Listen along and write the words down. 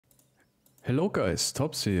Hello guys,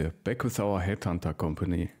 Tops here, back with our Headhunter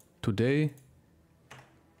company. Today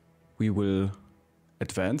we will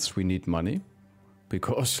advance, we need money,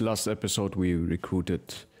 because last episode we recruited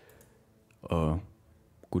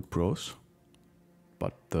good pros,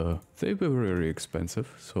 but they were very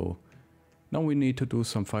expensive, so now we need to do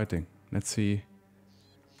some fighting. Let's see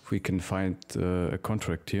if we can find a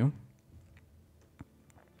contract here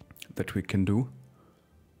that we can do.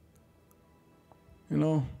 You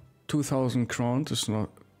know, 2,000 crowns is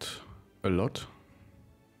not a lot.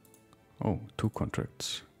 Oh, 2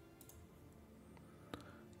 contracts.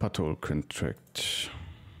 Patrol contract.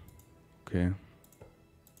 Okay.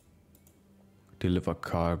 Deliver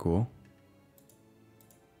cargo.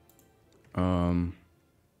 Holy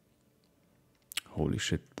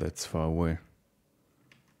shit, that's far away.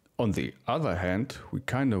 On the other hand, we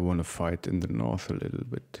kind of want to fight in the north a little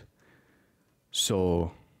bit.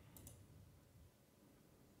 So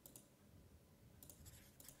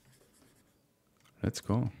let's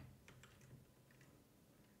go.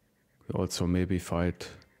 We also maybe find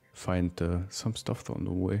some stuff on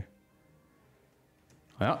the way.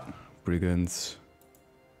 Yeah, brigands.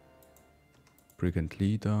 Brigand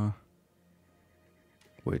leader.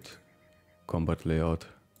 Wait, combat layout.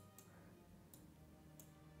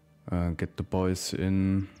 Get the boys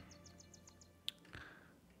in.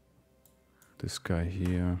 This guy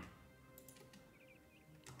here.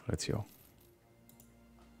 Let's go.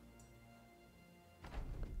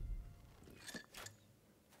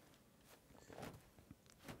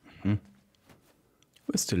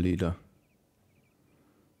 Where's the leader?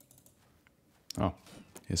 Oh,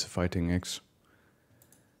 here's a fighting axe.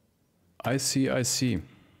 I see, I see.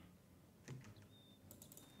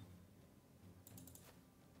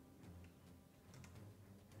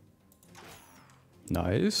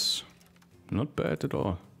 Nice. Not bad at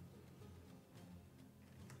all.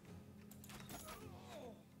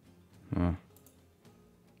 Ah.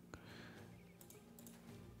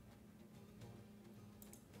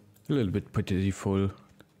 A little bit pitiful,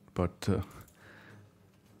 but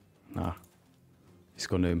nah, he's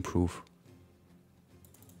gonna improve.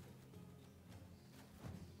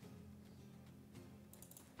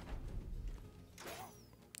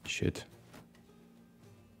 Shit.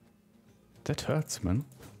 That hurts, man.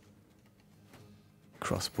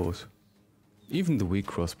 Crossbows. Even the weak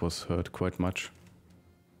crossbows hurt quite much.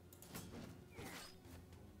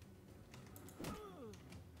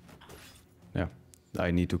 Yeah,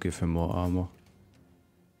 I need to give him more armor.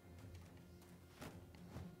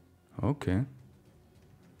 Okay.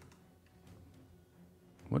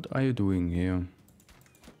 What are you doing here?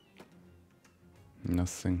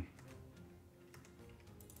 Nothing.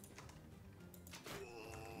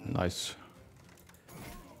 Nice.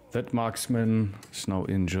 That marksman is now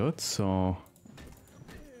injured, so...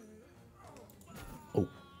 Oh.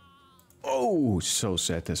 Oh, so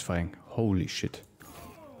satisfying. Holy shit.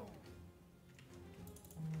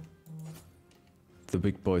 The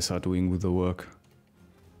big boys are doing the work.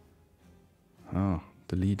 Oh,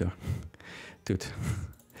 the leader. Dude.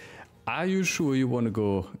 Are you sure you want to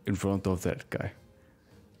go in front of that guy?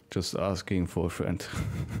 Just asking for a friend.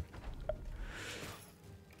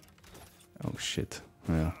 Oh shit.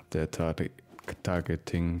 Yeah, they're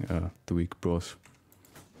targeting the weak bros.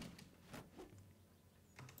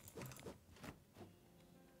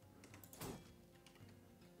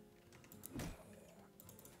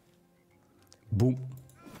 Boom.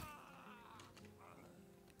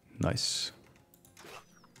 Nice.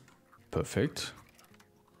 Perfect.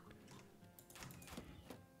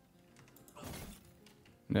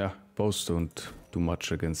 Yeah, bows don't do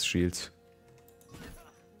much against shields.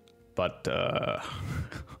 But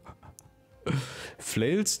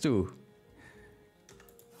flails do.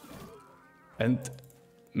 And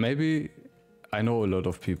maybe I know a lot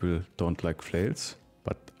of people don't like flails,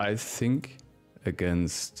 but I think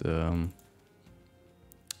against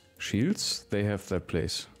shields they have their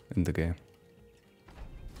place in the game.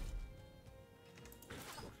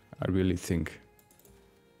 I really think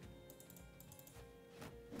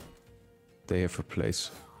they have a place.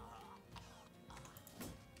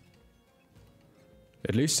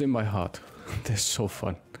 At least in my heart. They're so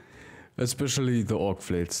fun. Especially the orc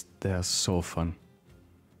flails. They're so fun.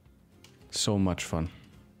 So much fun.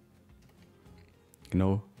 You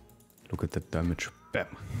know, look at that damage. Bam.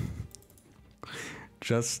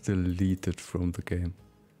 Just deleted from the game.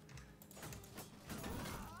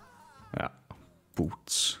 Yeah.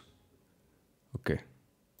 Boots. Okay.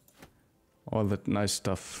 All that nice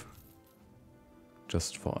stuff.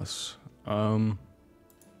 Just for us.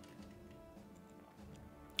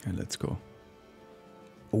 And let's go.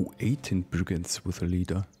 Oh, 18 brigands with a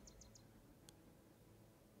leader.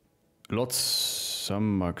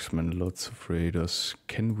 some marksmen, lots of raiders.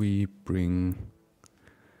 Can we bring...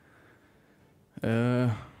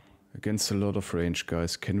 against a lot of range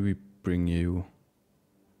guys, can we bring you?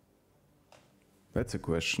 That's a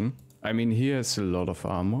question. I mean, he has a lot of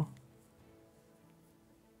armor.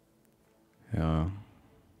 Yeah.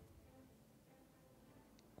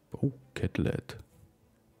 Oh, cat lad.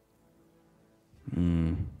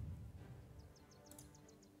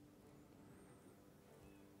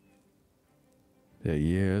 Yeah,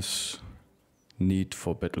 he has need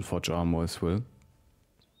for Battleforge armor as well.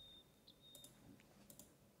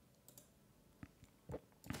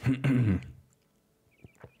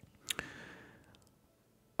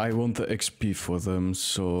 I want the XP for them,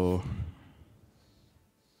 so...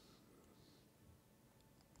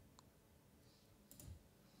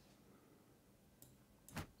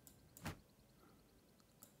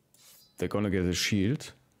 They're gonna get a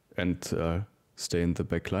shield and stay in the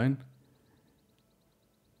backline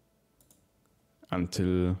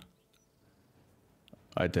until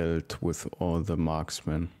I dealt with all the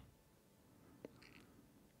marksmen.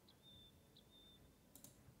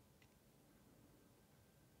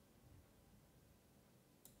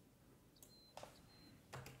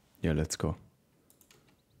 Yeah, let's go.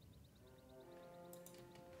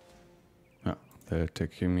 Ah, they're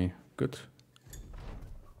attacking me. Good.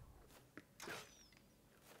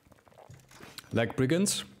 Like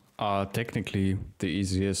brigands are technically the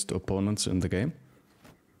easiest opponents in the game,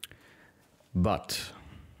 but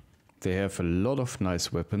they have a lot of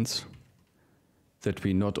nice weapons that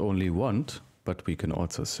we not only want, but we can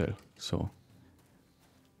also sell. So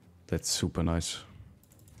that's super nice.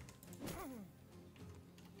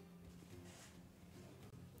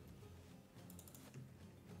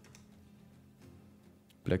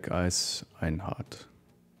 Black Ice Einhard.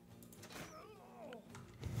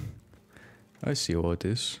 I see what it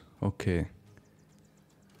is. Okay.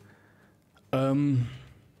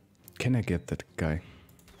 Can I get that guy?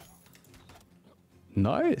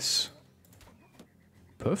 Nice.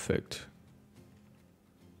 Perfect.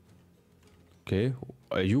 Okay,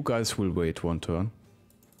 you guys will wait one turn.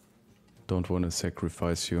 Don't want to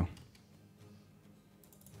sacrifice you.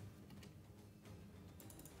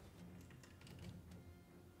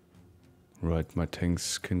 Right, my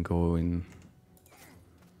tanks can go in.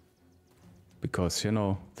 Because, you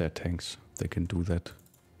know, they're tanks. They can do that.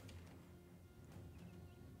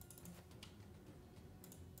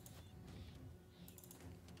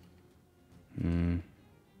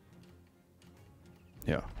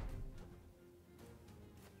 Yeah.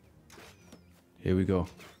 Here we go.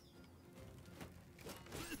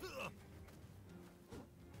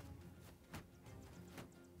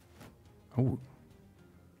 Oh.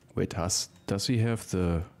 Wait, does he have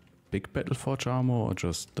the big Battleforge armor or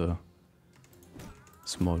just the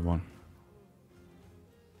small one?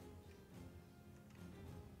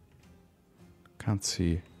 Can't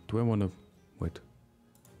see. Do I want to... Wait.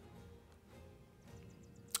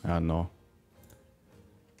 Ah, no.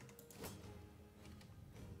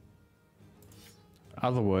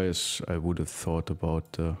 Otherwise, I would have thought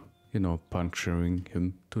about, you know, puncturing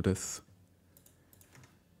him to death.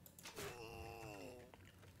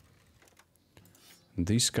 And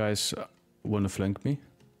these guys want to flank me.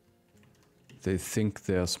 They think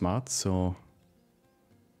they're smart, so...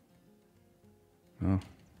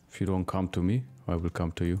 if you don't come to me, I will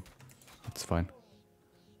come to you. That's fine.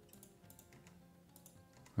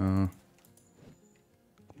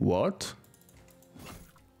 What?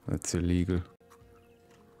 That's illegal.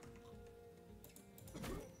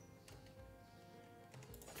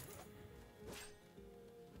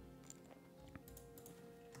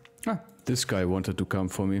 Ah, this guy wanted to come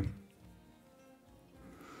for me.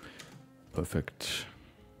 Perfect.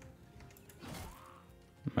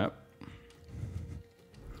 Yep.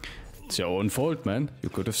 It's your own fault, man. You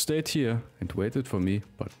could have stayed here and waited for me,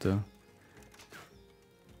 but, you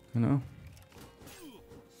know.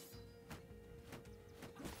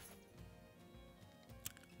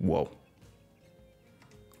 Whoa.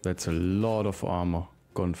 That's a lot of armor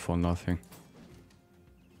gone for nothing.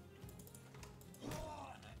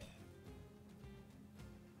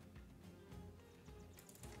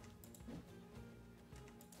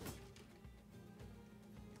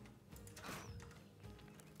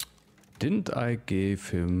 Didn't I give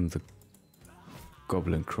him the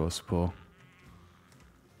goblin crossbow?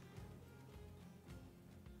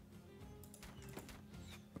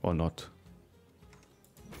 Or not?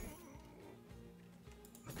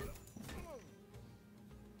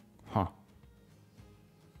 Huh.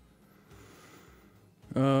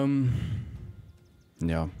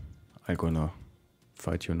 Yeah, I'm gonna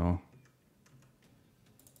fight you now.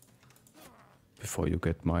 before you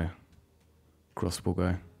get my crossbow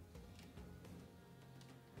guy.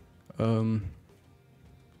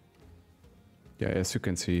 Yeah, as you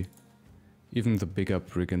can see, even the bigger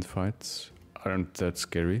brigand fights aren't that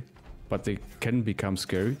scary, but they can become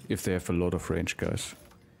scary if they have a lot of range guys.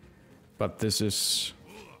 But this is,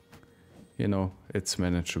 you know, it's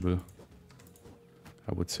manageable,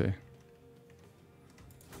 I would say.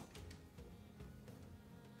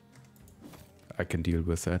 I can deal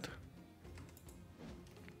with that.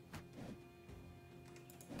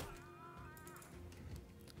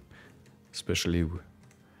 Especially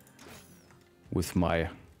with my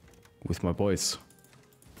boys.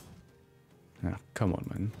 Yeah, come on,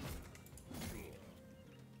 man.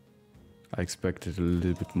 I expected a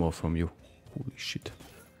little bit more from you. Holy shit.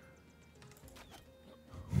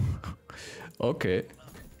 Okay.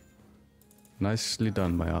 Nicely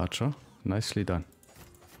done, my archer. Nicely done.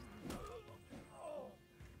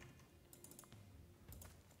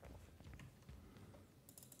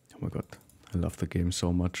 Oh my god, I love the game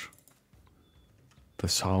so much. The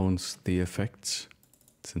sounds, the effects,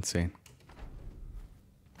 it's insane.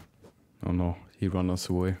 Oh no, he ran us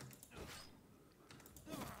away.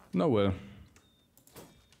 No, well.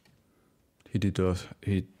 He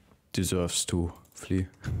deserves to flee.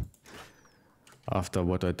 After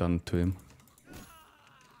what I done to him.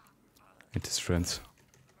 And his friends.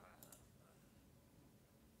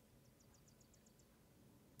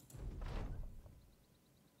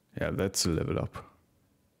 Yeah, that's a level up.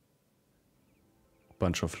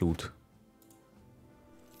 Bunch of loot.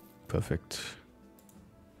 Perfect.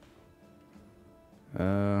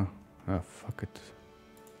 Fuck it.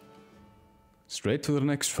 Straight to the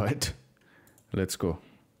next fight. Let's go.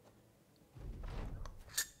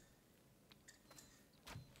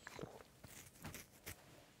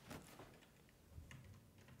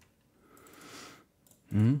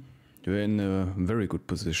 You're in a very good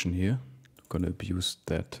position here. Gonna abuse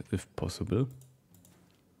that if possible.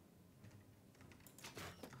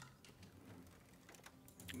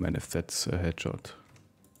 Man, if that's a headshot.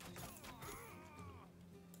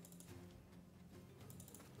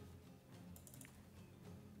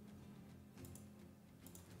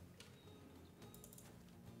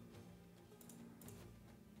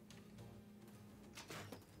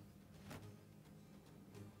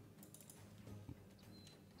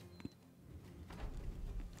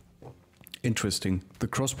 Interesting. The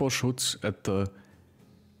crossbow shoots at the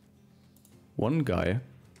one guy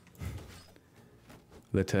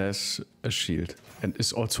that has a shield and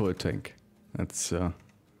is also a tank. That's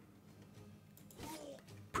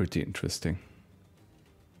pretty interesting.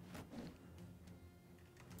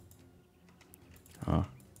 Ah,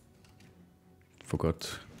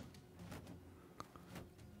 forgot.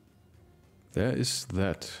 There is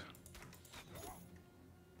that.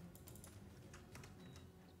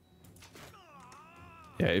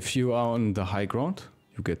 Yeah, if you are on the high ground,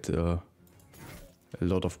 you get a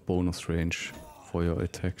lot of bonus range for your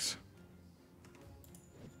attacks.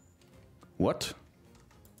 What?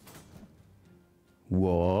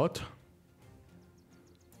 What?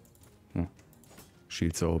 Oh,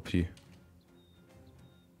 shields are OP.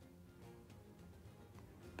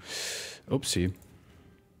 Oopsie.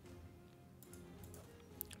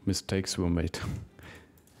 Mistakes were made.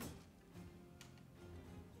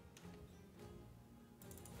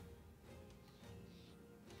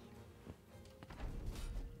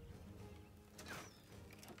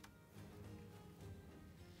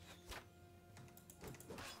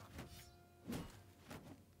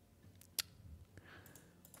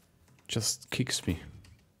 Just kicks me.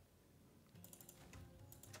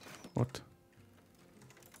 What?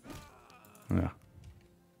 Yeah.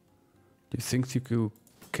 Do you think you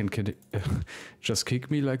can just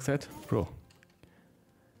kick me like that? Bro.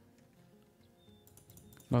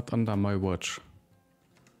 Not under my watch.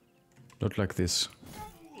 Not like this.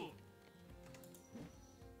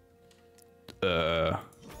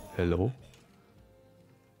 Hello?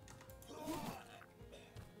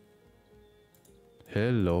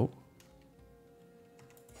 Hello?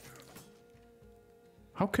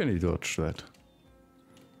 How can he dodge that?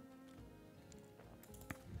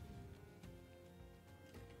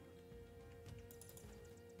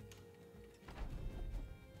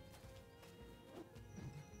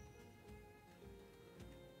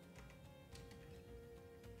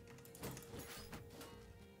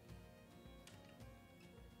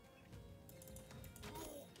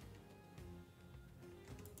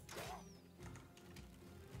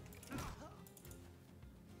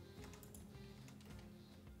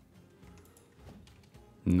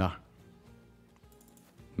 Nah.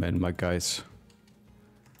 Man, my guys.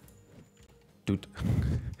 Dude.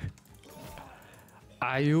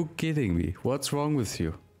 Are you kidding me? What's wrong with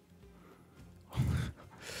you?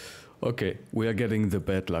 Okay, we are getting the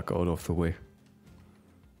bad luck out of the way.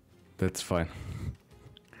 That's fine.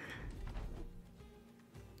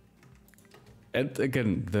 And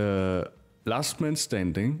again, the last man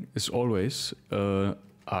standing is always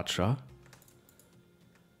archer,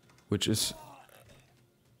 which is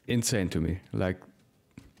insane to me. Like,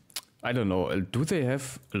 I don't know, do they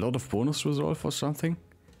have a lot of bonus resolve or something?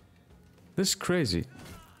 This is crazy.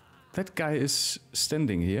 That guy is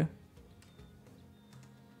standing here.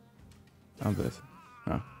 I'm dead.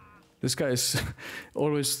 Ah. This guy is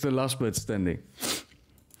always the last man standing.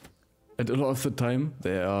 And a lot of the time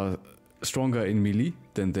they are stronger in melee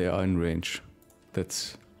than they are in range.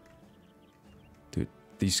 That's... Dude,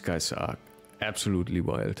 these guys are absolutely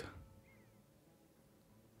wild.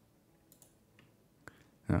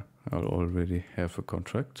 Yeah, I'll already have a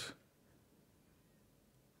contract.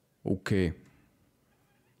 Okay.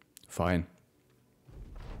 Fine.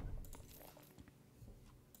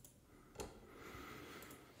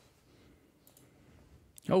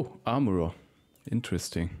 Oh, armorer.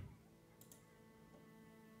 Interesting.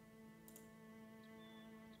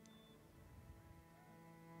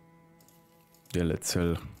 Yeah, let's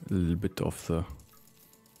sell a little bit of the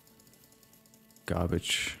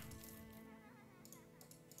garbage.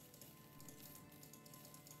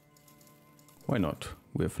 Why not?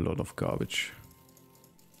 We have a lot of garbage.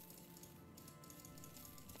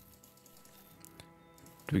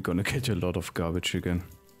 We're gonna get a lot of garbage again.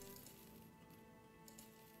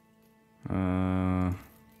 Yeah,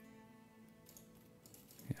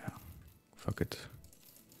 fuck it.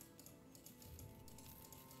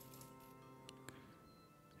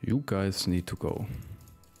 You guys need to go.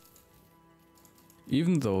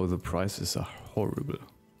 Even though the prices are horrible.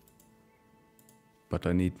 But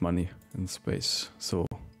I need money in space, so...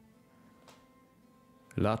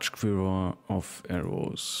 Large quiver of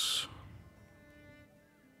arrows.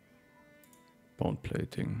 Bone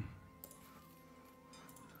plating.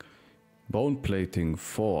 Bone plating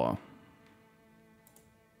 4.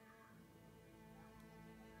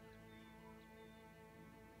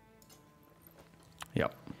 Yeah.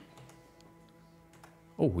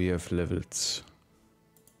 Oh, we have levels.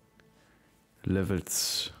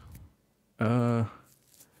 Levels.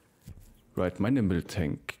 Right, my nimble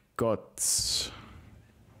tank got...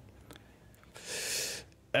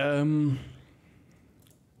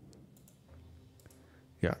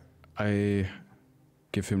 Yeah, I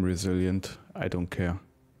give him resilient. I don't care.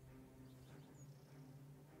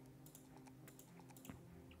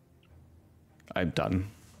 I'm done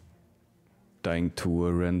dying to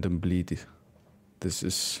a random bleed. This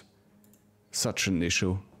is such an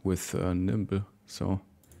issue with nimble, so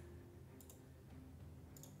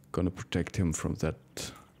gonna protect him from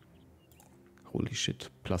that. Holy shit,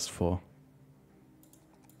 +4.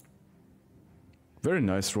 Very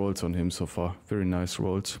nice rolls on him so far. Very nice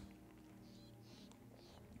rolls.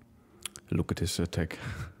 Look at his attack.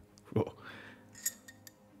 Whoa.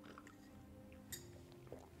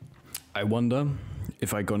 I wonder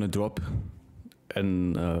if I'm gonna drop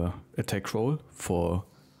an attack roll for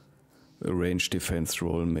a range defense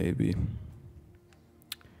roll maybe.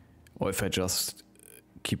 Or if I just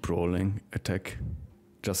keep rolling attack.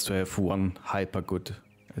 Just to have one hyper good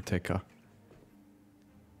attacker.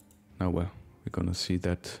 Now well, we're gonna see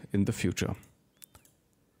that in the future.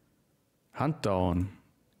 Hunt down.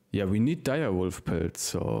 Yeah, we need direwolf pelts,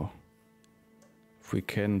 so if we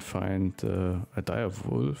can find a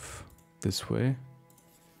direwolf this way,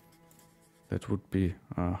 that would be...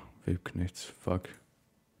 Webknechts, fuck.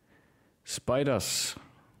 Spiders.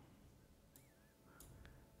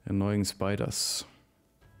 Annoying spiders.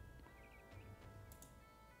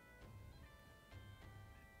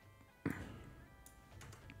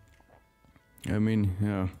 I mean,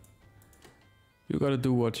 yeah. You gotta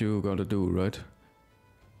do what you gotta do, right?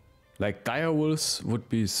 Like direwolves would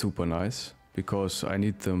be super nice because I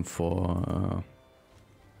need them for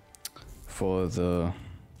the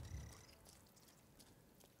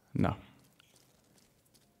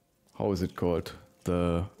how is it called?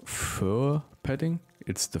 The fur padding?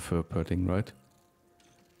 It's the fur padding, right?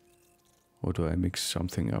 Or do I mix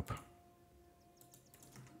something up?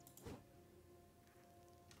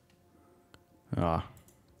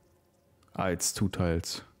 It's 2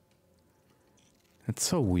 tiles. That's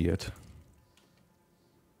so weird.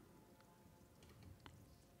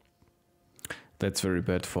 That's very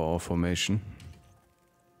bad for our formation.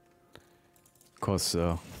 Because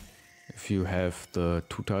if you have the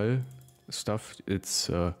 2 tile stuff, it's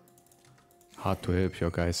hard to help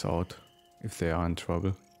your guys out if they are in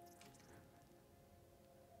trouble.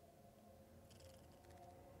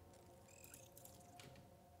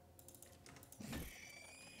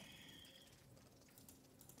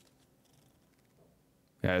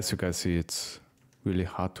 Yeah, as you guys see, it's really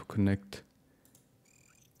hard to connect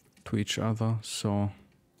to each other, so...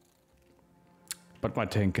 But my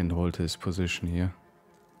tank can hold his position here.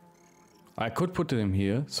 I could put him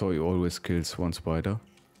here, so he always kills one spider.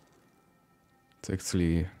 It's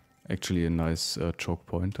actually a nice choke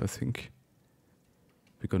point, I think.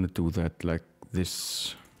 We're gonna do that like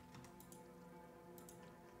this.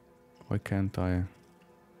 Why can't I?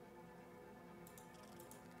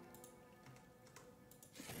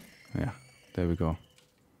 Yeah, there we go.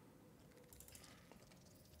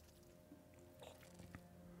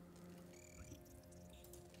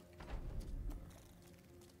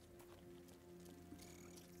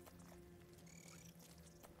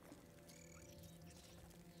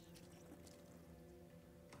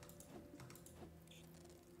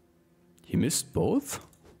 He missed both?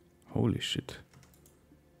 Holy shit.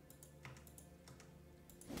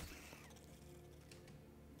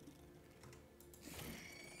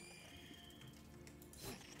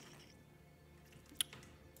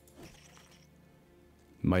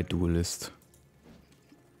 My duelist.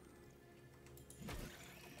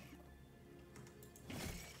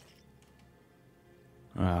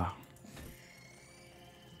 Ah.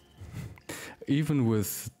 Even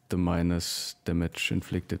with the minus damage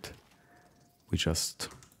inflicted, we just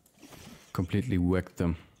completely whacked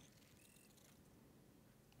them.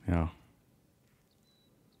 Yeah.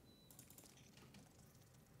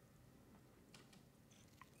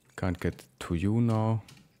 Can't get to you now,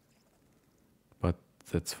 but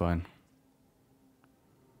that's fine.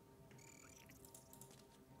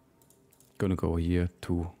 Gonna go here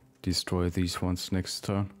to destroy these ones next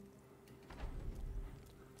turn.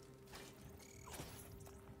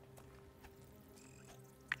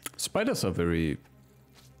 Spiders are very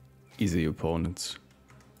easy opponents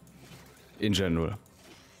in general,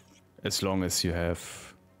 as long as you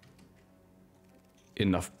have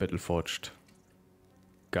enough battle-forged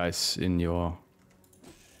guys in your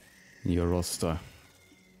roster.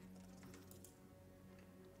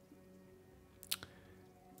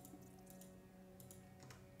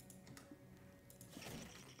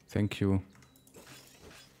 Thank you.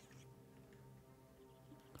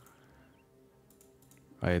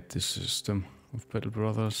 I hate this system of Battle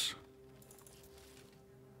Brothers.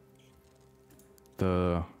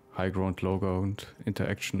 The high ground, low ground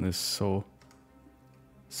interaction is so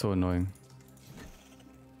annoying.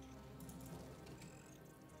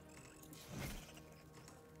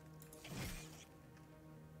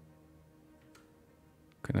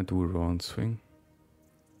 Can I do a round swing?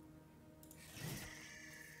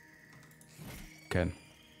 Can.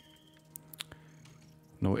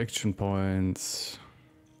 No action points.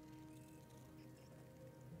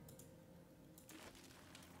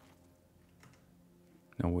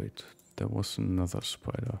 No, wait. There was another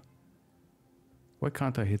spider. Why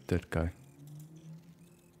can't I hit that guy?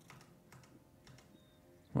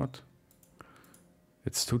 What?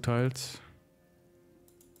 It's 2 tiles.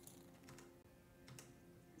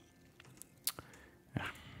 Yeah.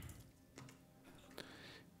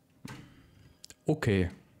 Okay.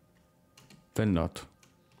 Then not.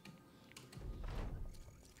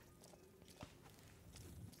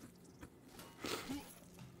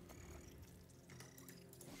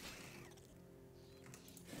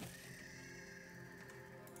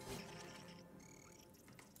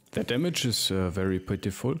 The damage is very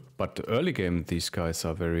pitiful, but early game these guys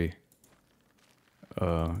are very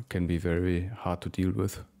can be very hard to deal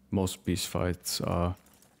with. Most beast fights are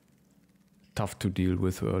tough to deal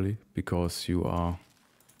with early because you are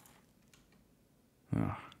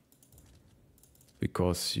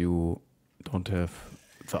because you don't have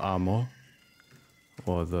the armor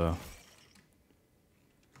or the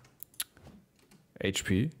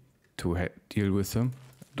HP to deal with them.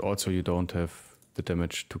 And also you don't have the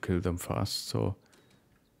damage to kill them fast, so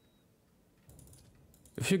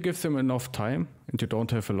if you give them enough time and you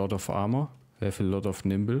don't have a lot of armor, they have a lot of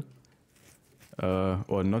nimble,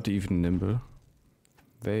 or not even nimble,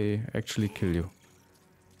 they actually kill you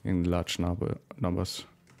in large numbers.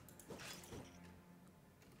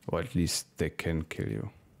 Or at least they can kill you.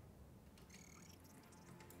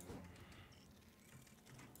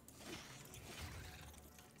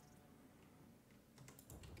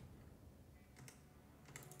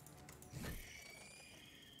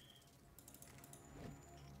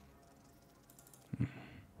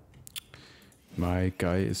 My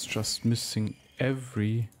guy is just missing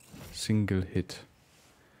every single hit.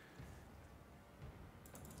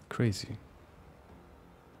 Crazy.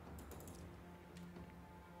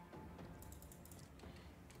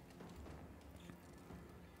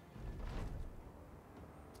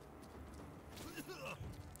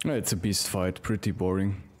 Yeah, it's a beast fight, pretty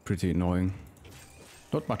boring, pretty annoying.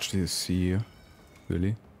 Not much to see here,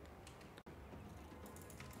 really.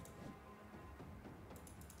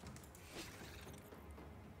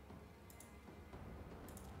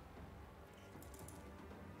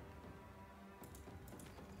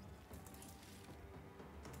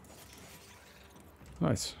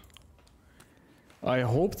 Nice. I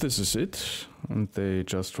hope this is it and they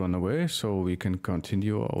just run away so we can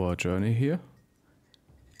continue our journey here.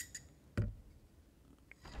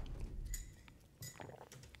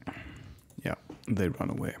 Yeah, they run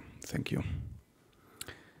away. Thank you.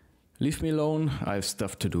 Leave me alone. I have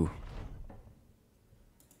stuff to do.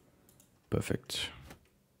 Perfect.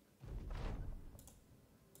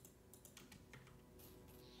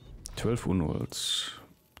 "12 Unholds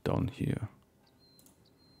down here.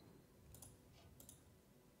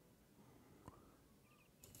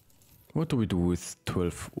 What do we do with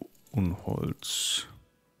 12 Unholds?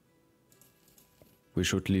 We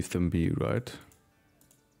should leave them be, right?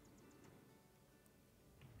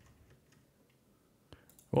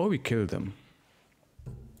 Or we kill them.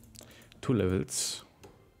 2 levels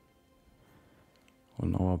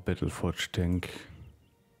on our Battleforge tank.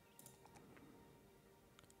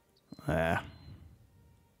 Ah,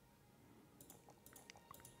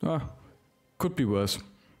 could be worse.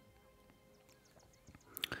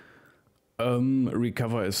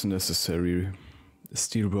 Recover is necessary.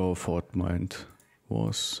 Steelbow Fort Mind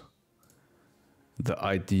was the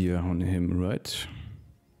idea on him, right?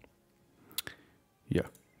 Yeah.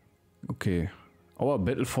 Okay. Our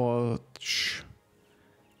Battleforge,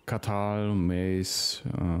 Katal, Mace.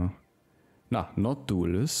 Nah, not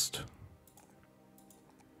Duelist.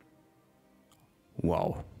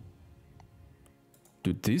 Wow.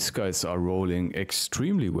 Dude, these guys are rolling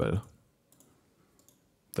extremely well.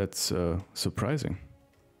 That's surprising.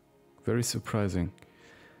 Very surprising.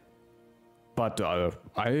 But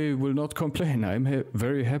I will not complain. I'm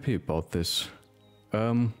very happy about this.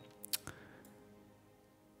 They're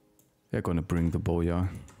gonna bring the Boya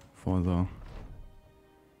for the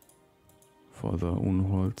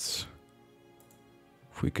Unholds.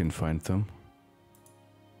 If we can find them.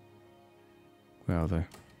 Where are they?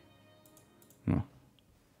 No.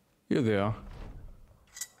 Here they are.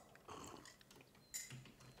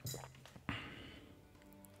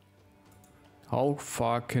 How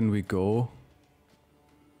far can we go?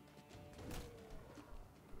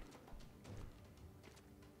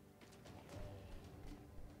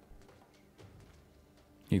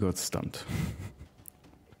 He got stunned.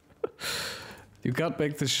 You can't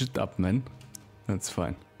make this shit up, man. That's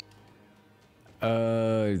fine.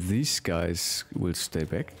 These guys will stay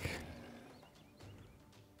back.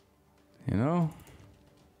 You know?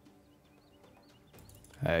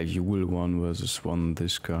 You will 1 versus 1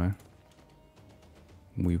 this guy.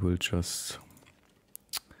 We will just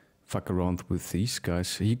fuck around with these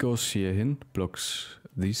guys. He goes here in, blocks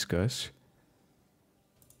these guys.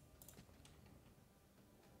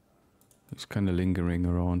 He's kind of lingering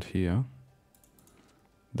around here.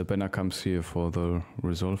 The banner comes here for the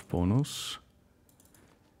resolve bonus.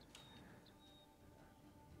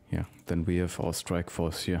 Yeah, then we have our strike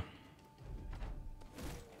force here.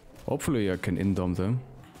 Hopefully I can indom them.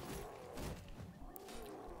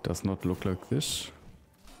 Does not look like this.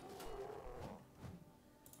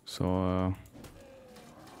 So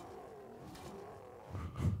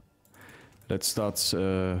let's start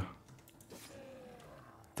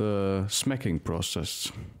the smacking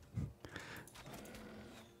process.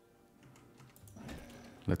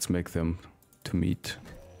 Let's make them to meet.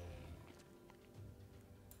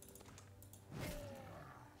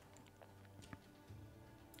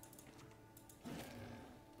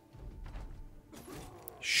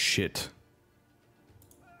 Shit.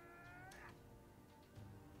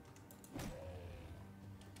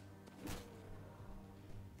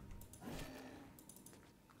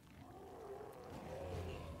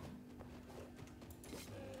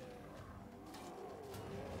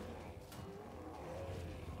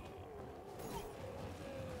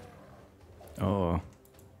 Oh.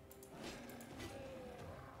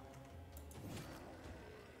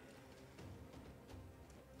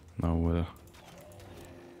 Oh well.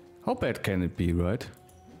 How bad can it be, right?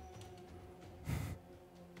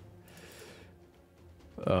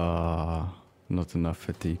 Not enough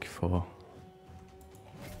fatigue for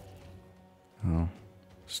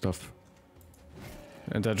stuff.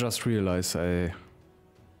 And I just realized I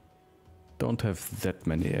don't have that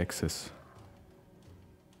many axes.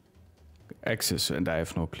 And I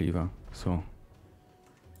have no cleaver, so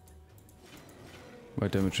my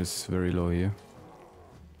damage is very low here.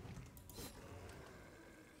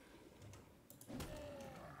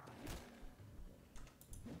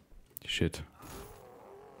 Shit.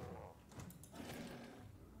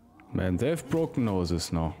 Man, they have broken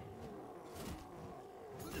noses now.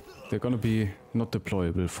 They're gonna be not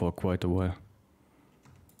deployable for quite a while.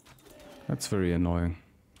 That's very annoying.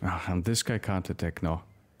 Ah, and this guy can't attack now.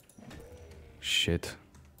 Shit.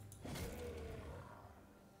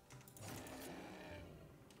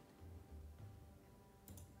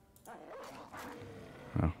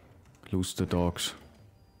 Oh, lose the dogs.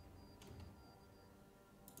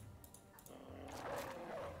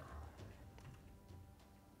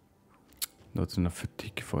 Not enough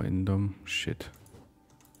fatigue for Indom. Shit.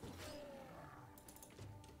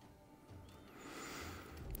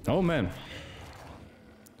 Oh man.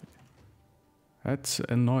 That's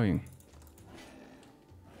annoying.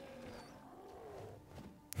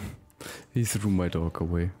 He threw my dog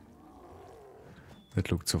away.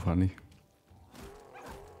 That looked so funny.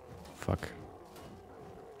 Fuck.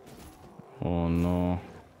 Oh no.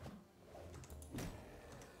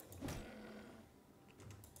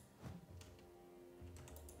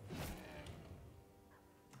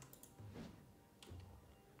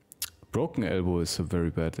 Broken elbow is a very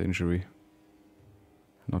bad injury.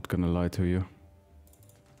 Not gonna lie to you.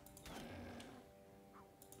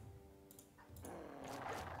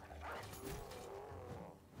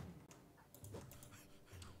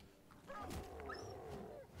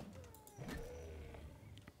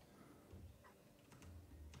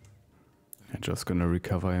 I'm just gonna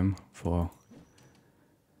recover him for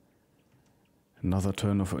another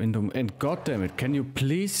turn of Indom. And goddammit, can you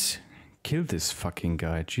please kill this fucking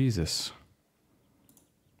guy? Jesus.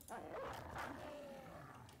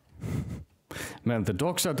 Man, the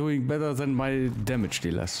dogs are doing better than my damage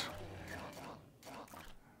dealers.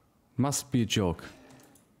 Must be a joke.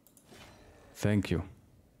 Thank you.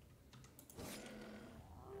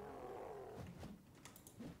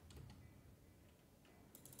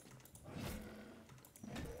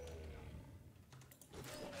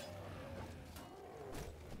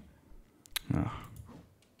 Ah.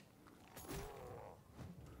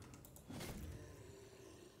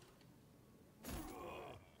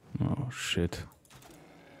 Oh shit.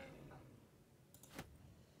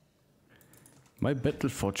 My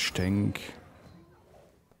Battleforge tank.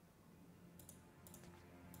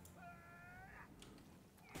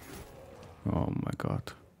 Oh my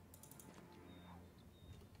god.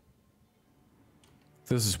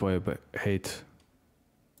 This is why I hate,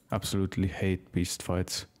 absolutely hate beast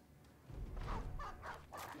fights.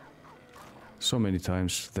 So many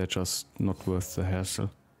times they're just not worth the hassle.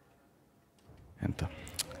 And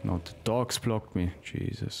no, the dogs blocked me.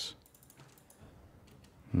 Jesus.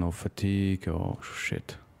 No fatigue. Oh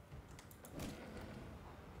shit.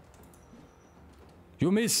 You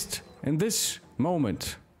missed in this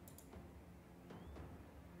moment.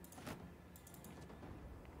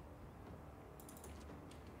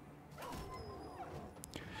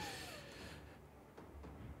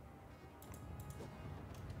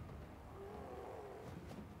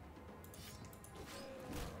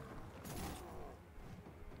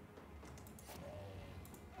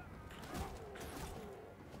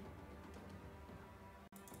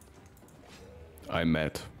 I'm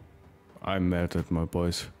mad. I'm mad at my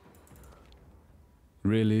boys.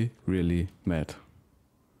 Really, really mad.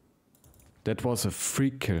 That was a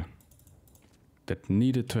free kill. That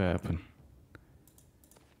needed to happen.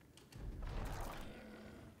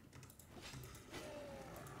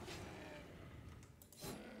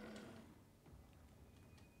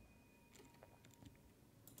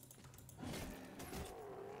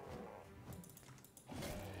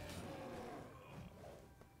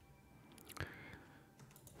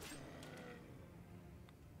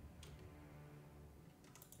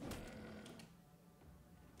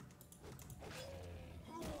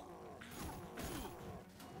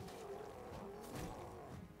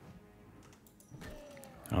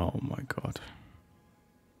 Oh my god.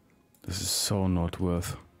 This is so not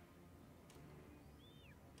worth.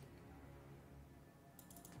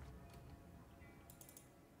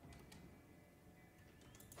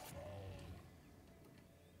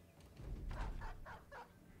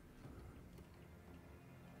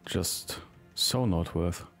 Just so not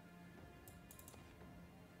worth.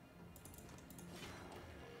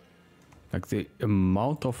 Like the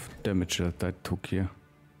amount of damage that I took here.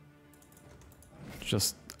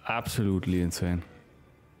 Just absolutely insane.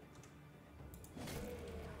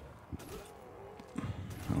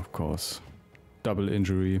 Of course. Double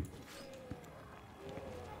injury.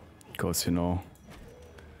 Because, you know,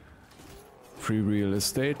 free real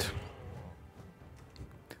estate.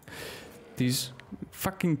 These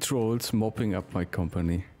fucking trolls mopping up my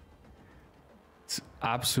company. It's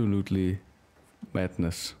absolutely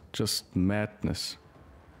madness. Just madness.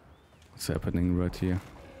 What's happening right here?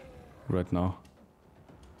 Right now?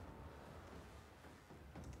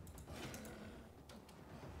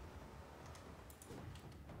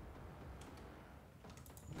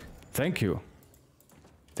 Thank you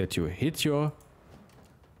that you hit your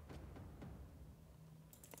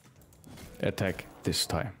attack this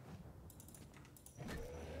time.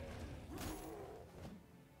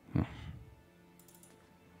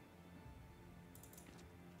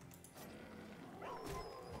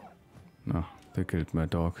 No, they killed my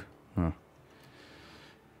dog. Oh.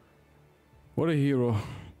 What a hero.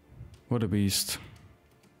 What a beast.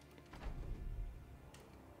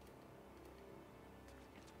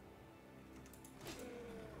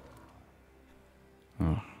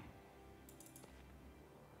 Oh.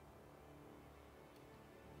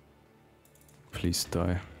 Please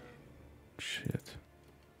die. Shit.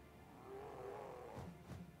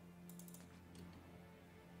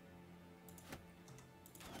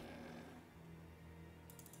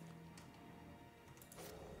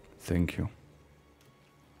 Thank you.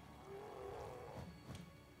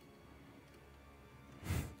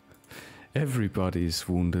 Everybody is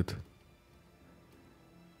wounded.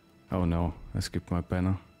 Oh no, I skipped my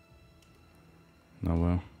banner. No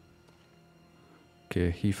well.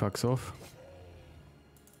 Okay, he fucks off.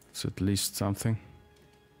 It's at least something.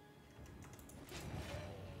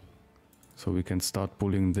 So we can start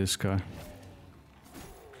bullying this guy.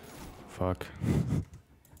 Fuck.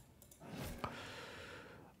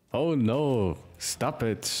 Oh no, stop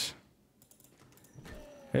it.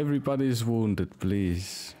 Everybody is wounded,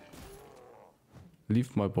 please.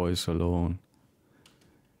 Leave my boys alone.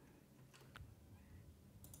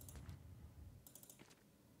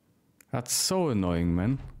 That's so annoying,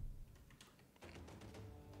 man.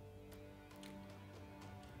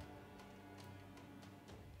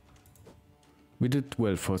 We did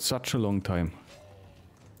well for such a long time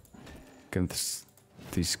against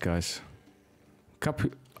these guys. Couple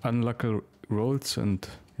unlucky rolls and,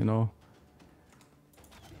 you know.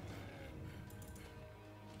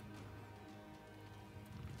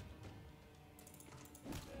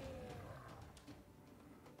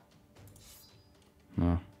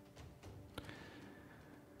 No.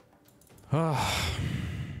 Ah.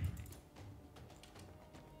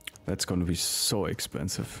 That's gonna be so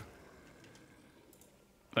expensive.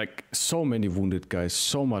 Like, so many wounded guys,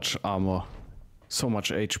 so much armor, so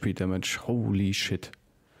much HP damage, holy shit.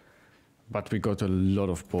 But we got a lot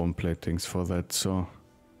of bone platings for that, so...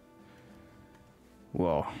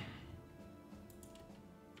 Wow.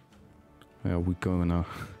 Yeah, we're gonna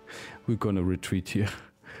retreat here.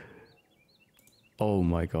 Oh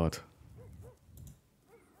my god.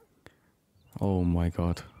 Oh my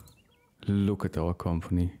god. Look at our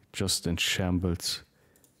company, just in shambles.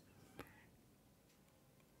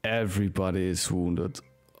 Everybody is wounded.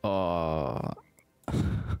 Oh.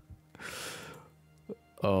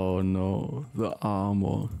 Oh no, the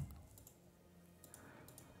armor.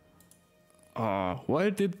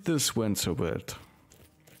 Why did this went so bad?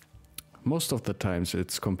 Most of the times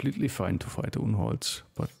it's completely fine to fight Unholds,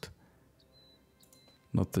 but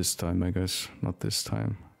not this time, I guess. Not this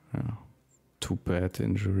time. Yeah. Two bad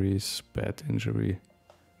injuries, bad injury.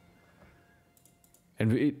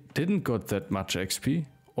 And we didn't got that much XP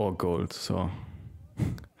or gold, so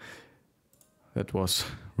that was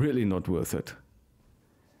really not worth it.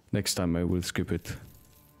 Next time I will skip it.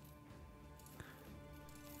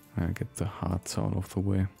 I get the hearts out of the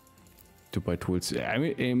way. To buy tools. I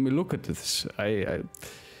mean, look at this. I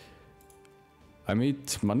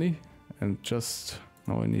made money and just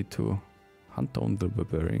now I need to hunt down the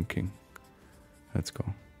Barbarian King. Let's go.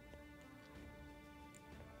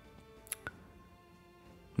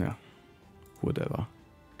 Yeah, whatever.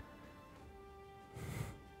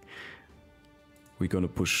 We're gonna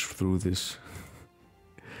push through this.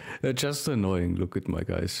 They're just annoying. Look at my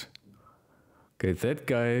guys. Okay, that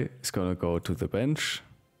guy is gonna go to the bench.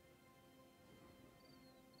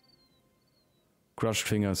 Crushed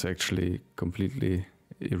Fingers actually completely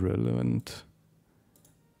irrelevant.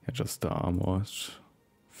 Yeah, just the armor is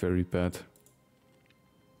very bad.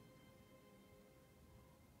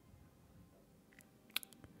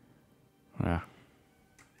 Yeah.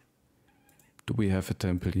 Do we have a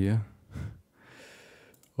temple here?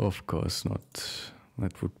 Of course not.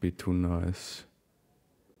 That would be too nice.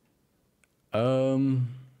 Yeah,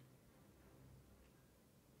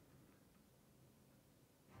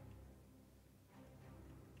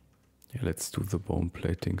 let's do the bone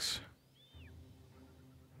platings.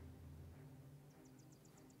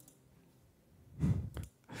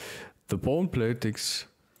 The bone platings,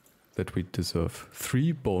 that we deserve.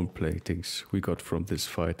 3 bone platings we got from this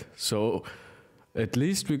fight. So at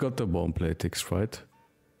least we got the bone platings, right?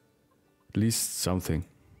 At least something.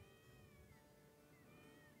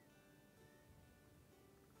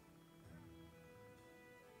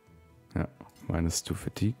 Yeah, -2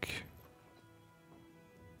 fatigue.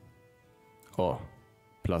 Oh,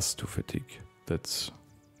 +2 fatigue. That's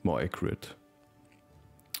more accurate.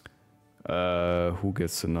 Who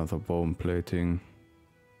gets another bone plating?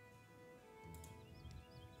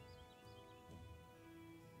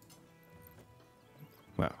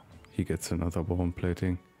 Well, he gets another bone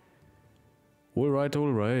plating. Alright,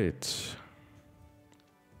 alright.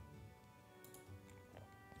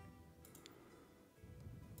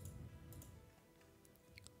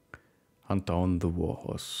 Hunt down the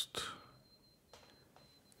warhost.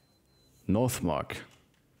 Northmark.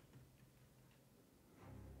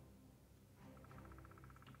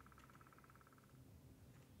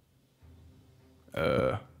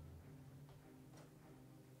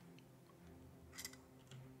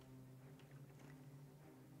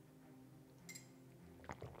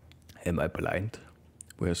 Am I blind?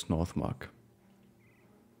 Where's Northmark?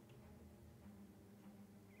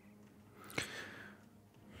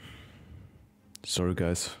 Sorry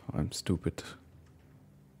guys, I'm stupid.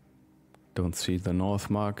 Don't see the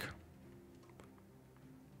Northmark.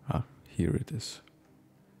 Ah, here it is.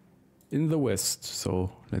 In the west, so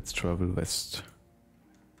let's travel west.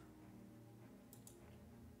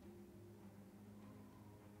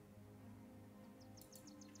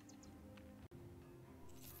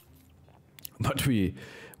 But we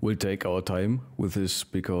will take our time with this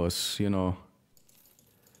because, you know,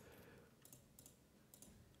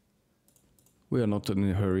 we are not in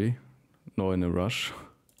a hurry, nor in a rush.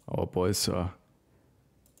 Our boys are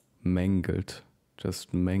mangled,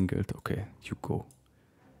 just mangled. Okay, you go.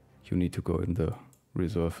 You need to go in the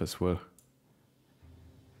reserve as well.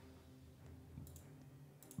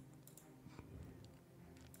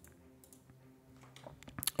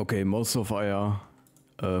 Okay, most of our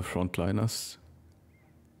frontliners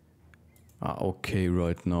are okay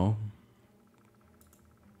right now.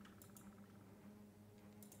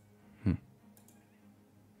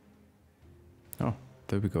 Oh,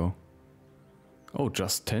 there we go. Oh,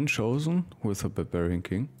 just 10 chosen with a Barbarian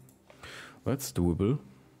King. That's doable.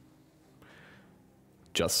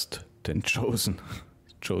 Just 10 chosen.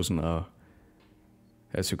 Chosen are,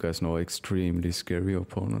 as you guys know, extremely scary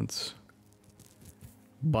opponents.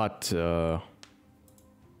 But,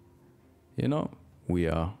 you know, we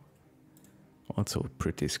are also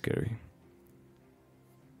pretty scary.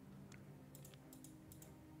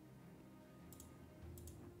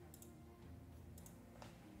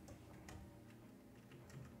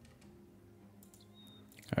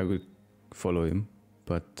 I will follow him,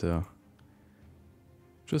 but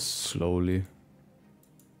just slowly.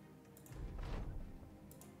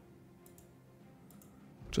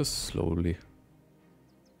 Just slowly.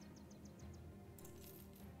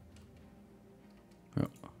 Yeah.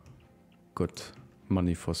 Got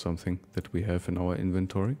money for something that we have in our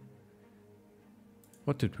inventory.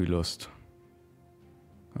 What did we lost?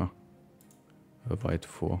 Ah, a white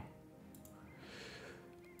 4.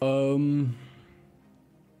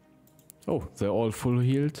 Oh, they're all full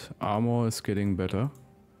healed. Armor is getting better.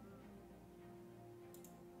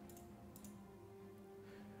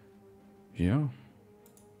 Yeah.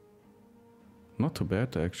 Not too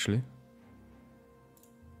bad, actually.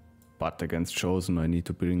 But against Chosen, I need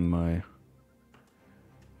to bring my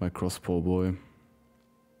crossbow boy.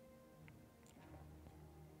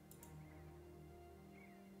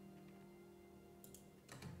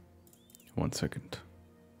 One second.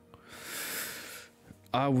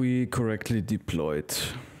 Are we correctly deployed?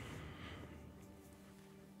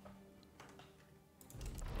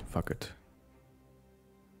 Fuck it.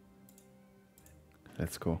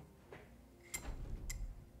 Let's go.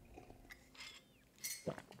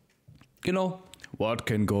 You know, what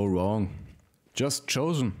can go wrong? Just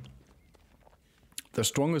Chosen. The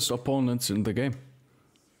strongest opponents in the game.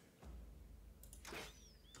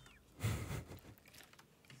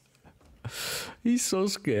 He's so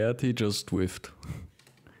scared, he just whiffed.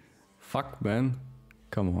 Fuck, man.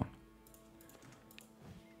 Come on.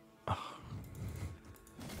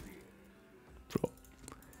 Bro.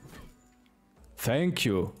 Thank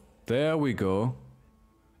you. There we go.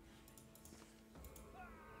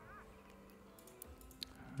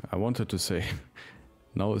 I wanted to say,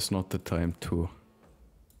 now is not the time to,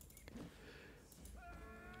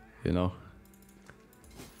 you know,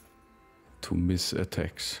 to miss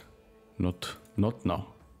attacks. Not now.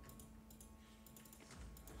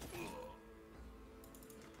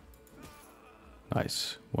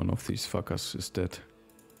 Nice. One of these fuckers is dead.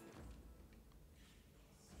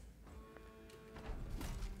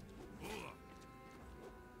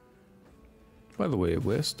 By the way,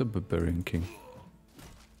 where's the Barbarian King?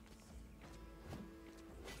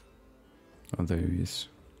 Oh, there he is.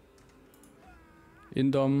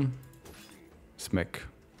 Indom. Smack.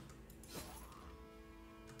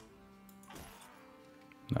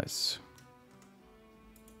 Nice.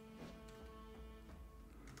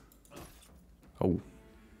 Oh,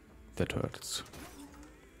 that hurts.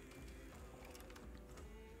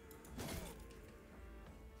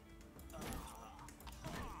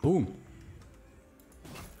 Boom.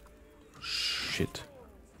 Shit.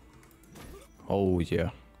 Oh yeah,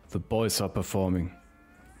 the boys are performing.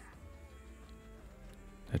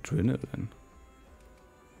 Adrenaline.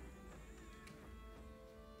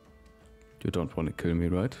 You don't want to kill me,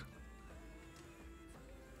 right?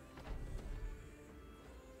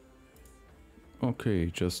 Okay,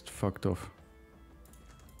 just fucked off.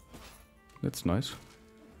 That's nice.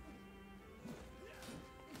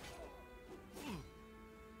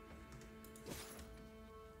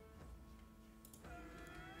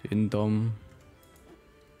 Indom.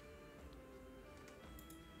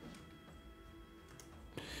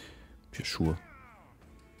 Yeah, sure.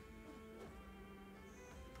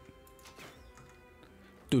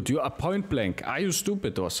 Dude, you are point blank. Are you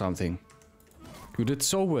stupid or something? You did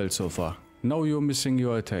so well so far. Now you're missing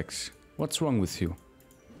your attacks. What's wrong with you?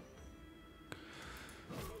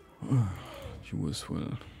 You as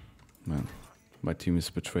well. Man, my team is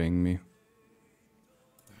betraying me.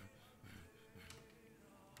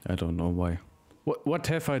 I don't know why. What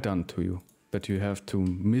have I done to you that you have to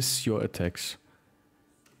miss your attacks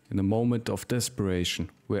in a moment of desperation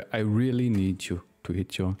where I really need you to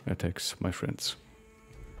hit your attacks, my friends?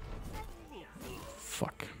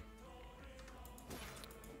 Fuck.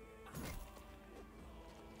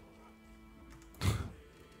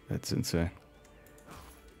 That's insane.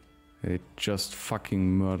 They just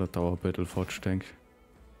fucking murdered our Battleforge tank.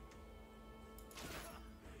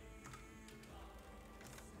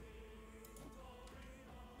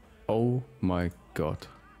 Oh my god.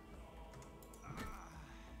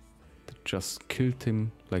 They just killed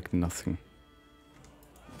him like nothing.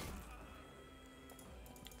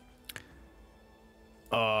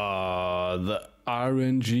 The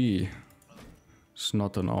RNG is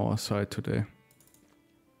not on our side today.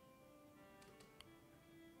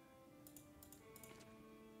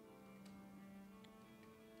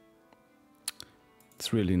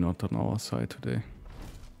 It's really not on our side today.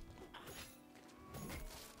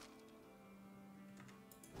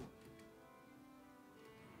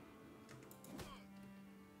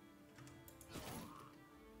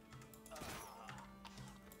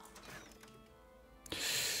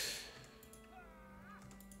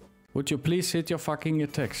 Would you please hit your fucking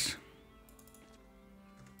attacks?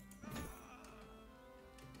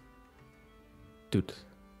 Dude.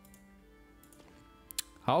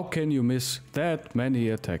 How can you miss that many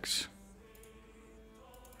attacks?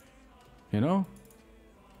 You know?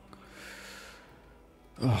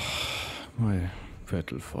 Oh, my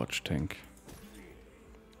Battleforge tank.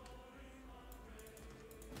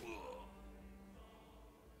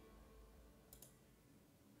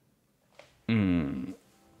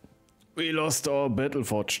 We lost our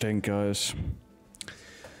Battleforge tank, guys.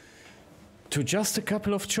 To just a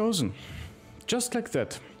couple of chosen. Just like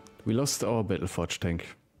that. We lost our Battleforge tank.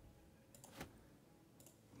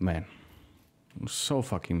 Man. I'm so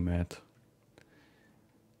fucking mad.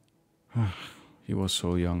 He was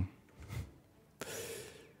so young.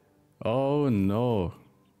 Oh no.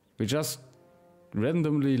 We just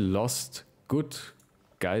randomly lost good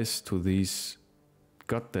guys to these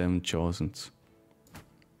goddamn chosens.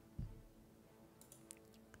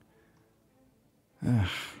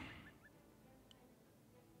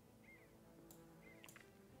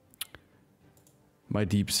 My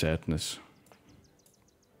deep sadness.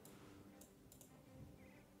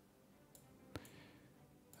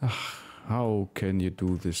 How can you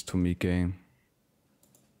do this to me, game?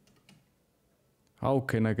 How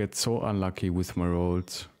can I get so unlucky with my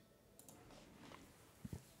rolls?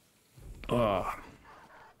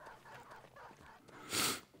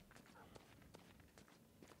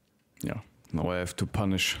 Yeah, now I have to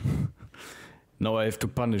punish. Now I have to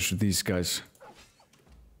punish these guys.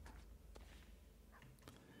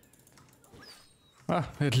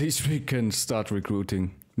 At least we can start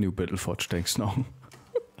recruiting new Battleforge tanks now.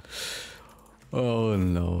 Oh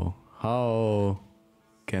no, how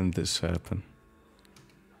can this happen?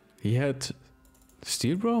 He had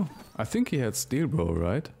Steel Bro? I think he had Steel Bro,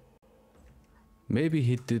 right? Maybe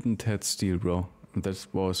he didn't have Steel Bro, and that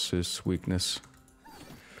was his weakness.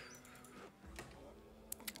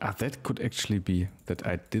 Ah, that could actually be that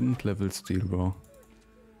I didn't level Steel Bow.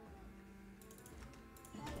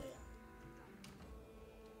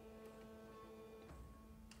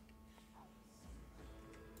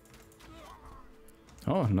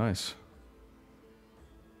 Oh, nice.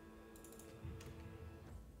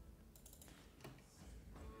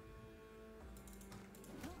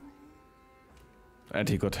 And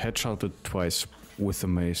he got headshotted twice with the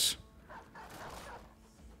mace.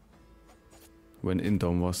 When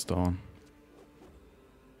Indom was down.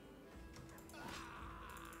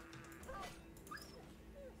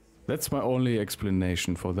 That's my only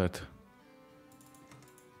explanation for that.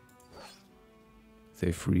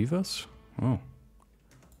 They've Reavers? Oh.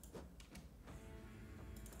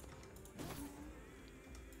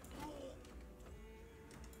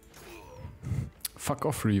 Fuck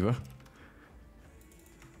off, Reaver.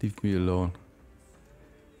 Leave me alone.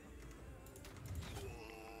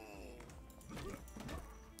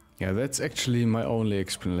 Yeah, that's actually my only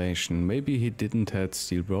explanation. Maybe he didn't have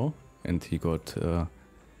Steel Bow and he got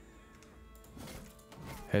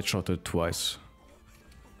headshotted twice.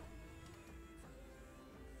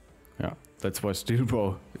 Yeah, that's why Steel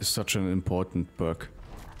Bow is such an important perk.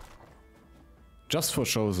 Just for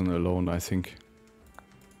Chosen alone, I think.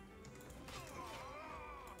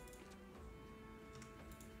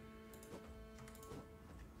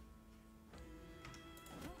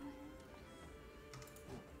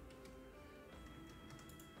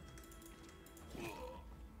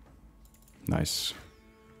 Nice.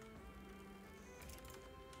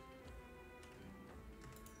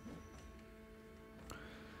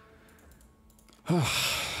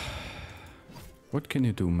 What can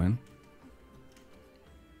you do, man?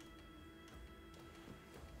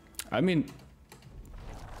 I mean,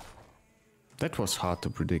 that was hard to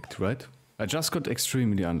predict, right? I just got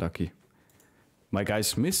extremely unlucky. My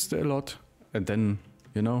guys missed a lot, and then,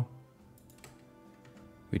 you know,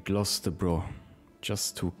 we'd lost the bro.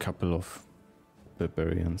 Just to a couple of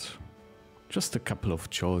barbarians. Just a couple of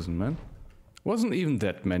Chosen, man. Wasn't even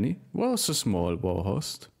that many. Was a small war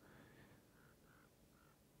host.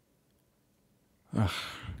 Ugh,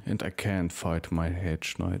 and I can't fight my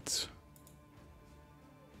hedge knights.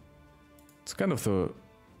 It's kind of the...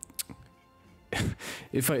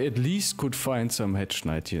 If I at least could find some hedge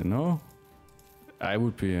knight, you know? I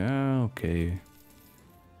would be, okay.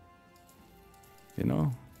 You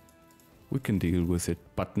know? We can deal with it.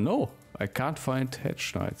 But no, I can't find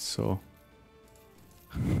hedge knights, so...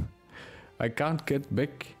 I can't get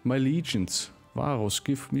back my legions. Varos,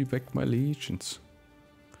 give me back my legions.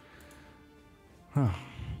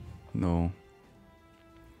 No.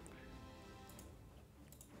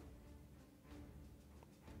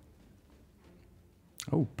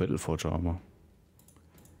 Oh, Battleforge armor.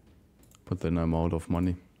 But then I'm out of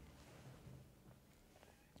money.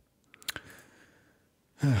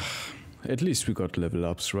 At least we got level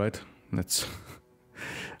ups, right? That's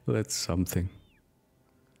that's something.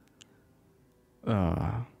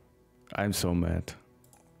 I'm so mad.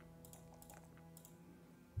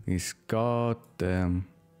 These goddamn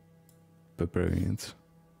barbarians.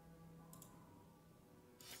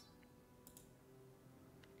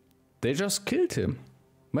 They just killed him.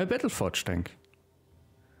 My Battleforge tank.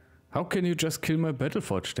 How can you just kill my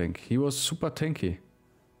Battleforge tank? He was super tanky.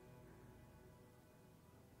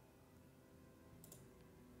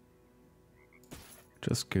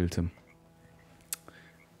 Just killed him.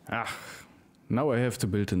 Now I have to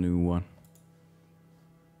build a new one.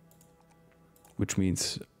 Which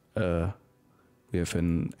means we have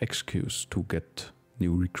an excuse to get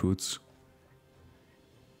new recruits.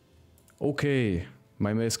 Okay,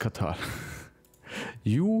 my Mace Katal.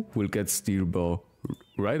 You will get Steel Bow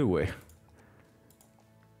right away.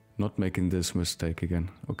 Not making this mistake again.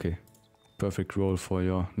 Okay. Perfect roll for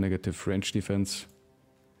your negative range defense.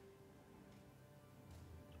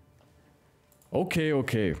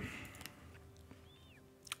 Okay.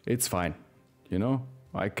 It's fine. You know,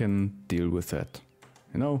 I can deal with that.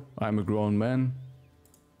 You know, I'm a grown man.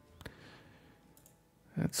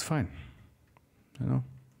 That's fine. You know,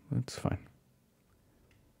 that's fine.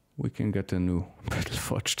 We can get a new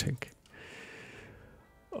Battleforge tank.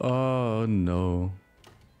 Oh no.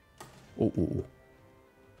 Oh.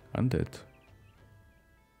 Undead.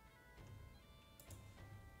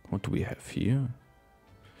 What do we have here?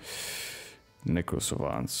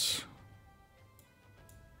 Necrosavants.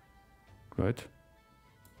 Right?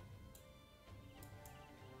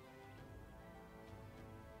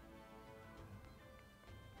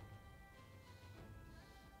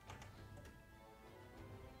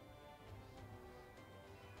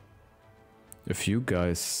 A few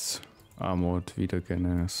guys armored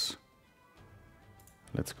Wiedergängers.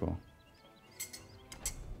 Let's go.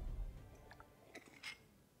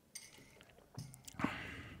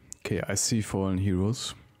 Okay, I see fallen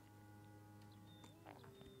heroes.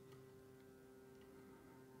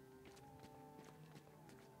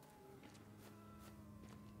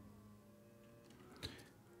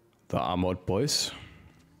 The armored boys.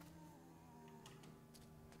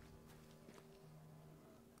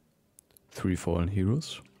 Three fallen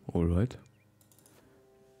heroes. All right.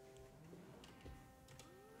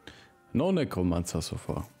 No necromancer so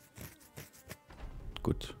far.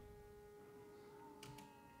 Good.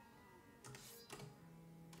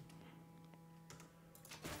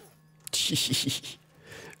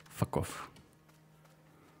 Fuck off.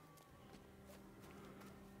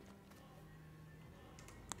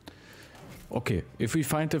 Okay, if we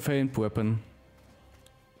find a faint weapon,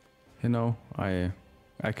 you know, I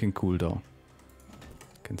can cool down.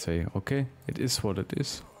 Can say, okay, it is what it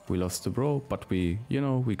is. We lost the bro, but we, you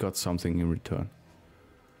know, we got something in return.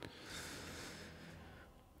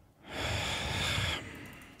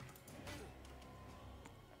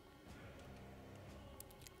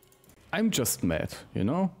 I'm just mad, you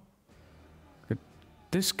know?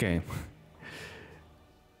 This game.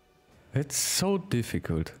 It's so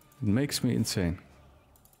difficult. It makes me insane.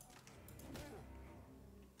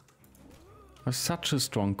 I'm such a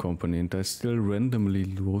strong company and I still randomly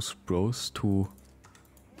lose bros to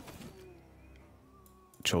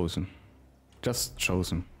Chosen. Just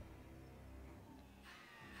Chosen.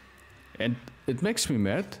 And it makes me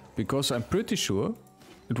mad because I'm pretty sure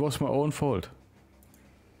it was my own fault.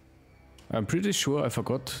 I'm pretty sure I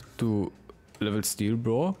forgot to level Steel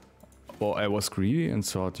Bro, or I was greedy and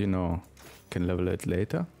thought, you know, can level it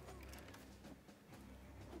later.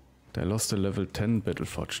 I lost a level 10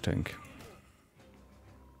 Battleforge tank.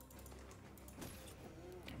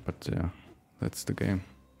 But yeah, that's the game.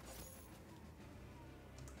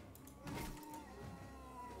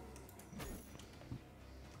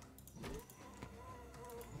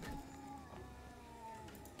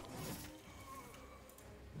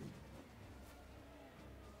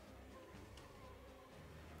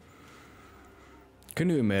 Can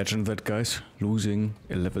you imagine that, guys? Losing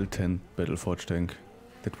a level 10 Battleforge tank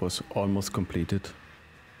that was almost completed,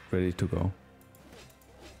 ready to go.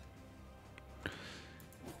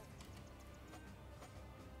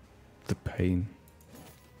 The pain.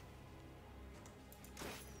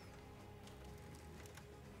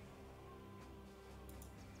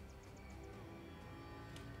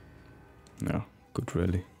 Yeah, good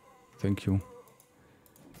rally. Thank you.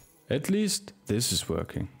 At least this is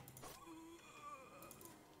working.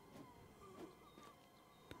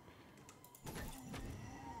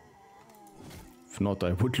 If not,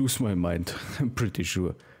 I would lose my mind. I'm pretty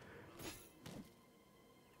sure.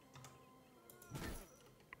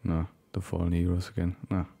 No, the fallen heroes again.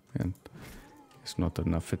 No, and it's not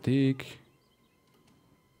enough fatigue.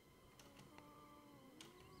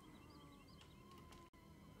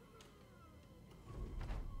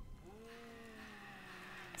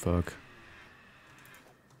 Fuck.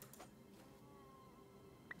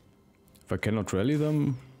 If I cannot rally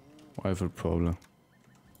them, I have a problem.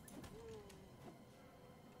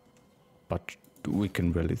 But we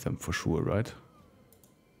can rally them for sure, right?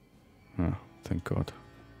 Ah, thank God.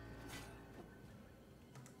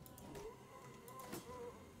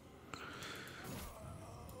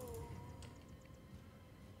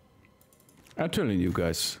 I'm telling you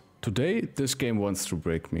guys, today this game wants to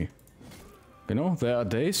break me. You know, there are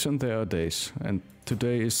days and there are days, and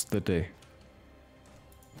today is the day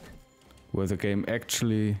where the game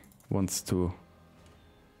actually wants to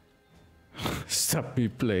stop me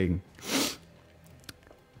playing.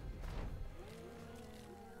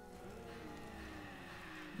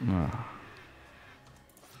 Ah.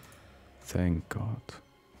 Thank God.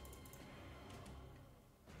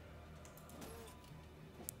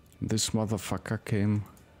 This motherfucker came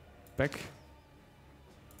back.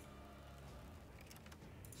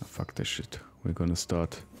 Oh, fuck this shit. We're gonna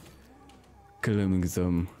start killing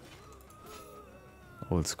them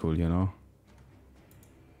old school, you know?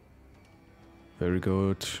 Very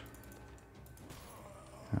good.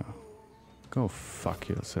 Yeah. Go fuck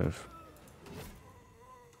yourself.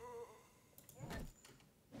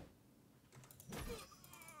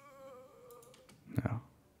 Yeah.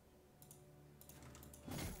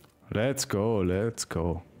 Let's go, let's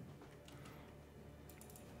go.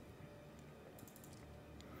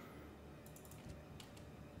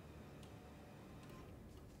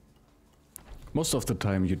 Most of the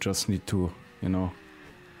time you just need to, you know,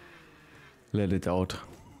 let it out.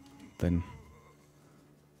 Then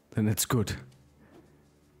it's good.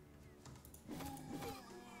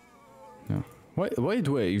 Yeah. Why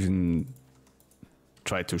do I even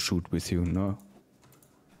try to shoot with you? No.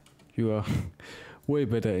 You are way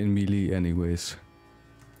better in melee anyways.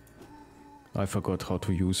 I forgot how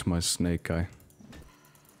to use my snake guy.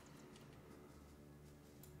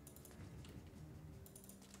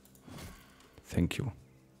 Thank you.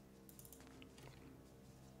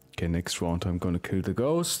 Okay, next round I'm gonna kill the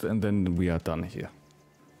ghost and then we are done here.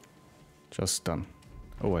 Just done.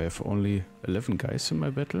 Oh, I have only 11 guys in my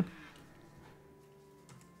battle?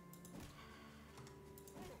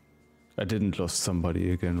 I didn't lost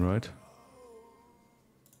somebody again, right?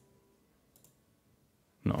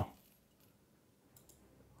 No.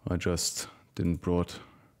 I just didn't brought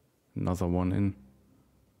another one in.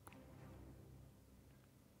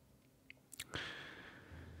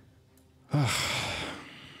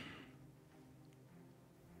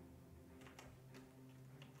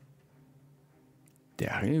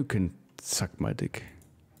 Yeah, you can suck my dick.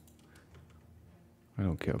 I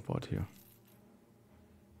don't care about you.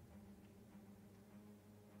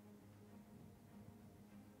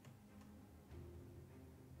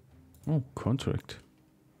 Oh, contract.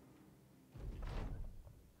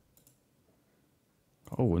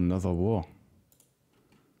 Oh, another war.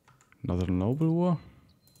 Another noble war?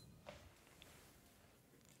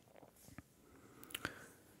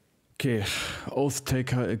 Okay, Oath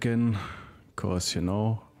Taker again. Cause you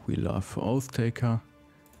know, we love Oath Taker.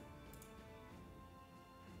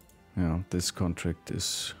 Yeah, this contract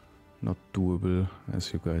is not doable,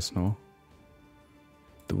 as you guys know.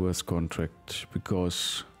 The worst contract,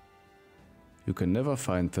 because you can never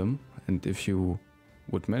find them, and if you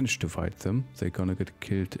would manage to fight them, they're gonna get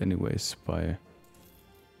killed anyways by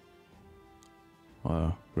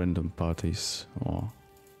random parties or,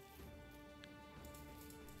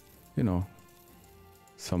 you know,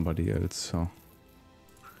 somebody else. So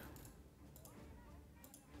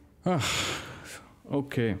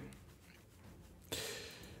okay.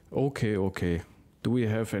 Okay. Do we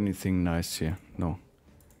have anything nice here? No.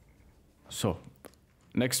 So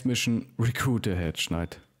next mission, recruit a Hedge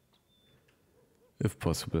Knight. If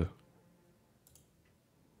possible.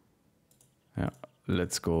 Yeah,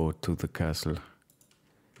 let's go to the castle.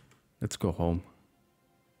 Let's go home.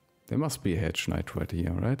 There must be a Hedge Knight right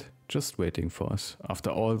here, right? Just waiting for us. After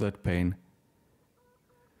all that pain.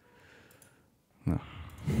 No.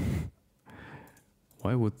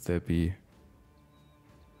 Why would there be...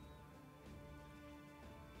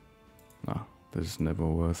 No, this is never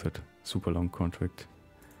worth it. Super long contract.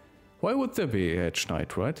 Why would there be a Hedge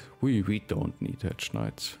Knight, right? We don't need Hedge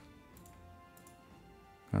Knights.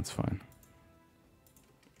 That's fine.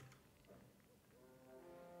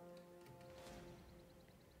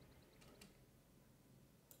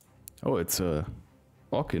 Oh, it's a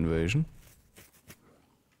Orc invasion.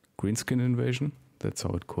 Greenskin invasion. That's how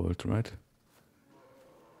it's called, right?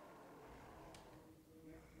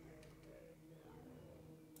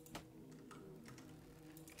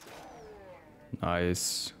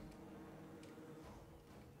 Nice.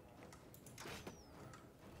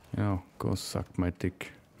 Yeah, go suck my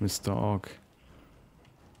dick, Mr. Orc.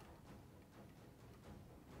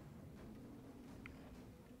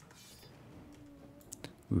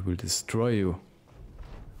 We will destroy you.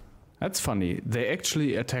 That's funny. They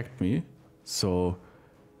actually attacked me, so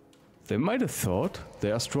they might have thought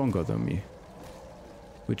they are stronger than me.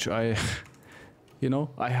 Which I, you know,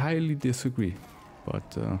 I highly disagree.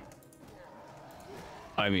 But,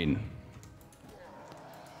 I mean,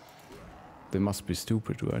 they must be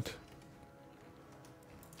stupid, right?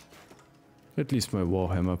 At least my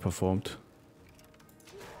Warhammer performed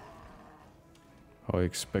how I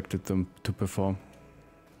expected them to perform.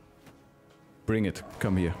 Bring it,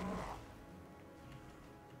 come here.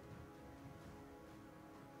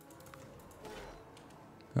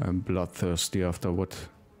 I'm bloodthirsty after what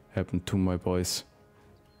happened to my boys.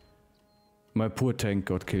 My poor tank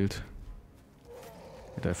got killed.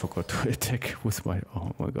 And I forgot to attack with my...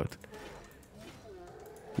 Oh my god.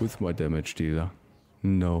 With my damage dealer.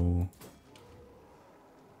 No.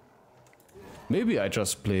 Maybe I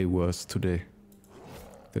just play worse today.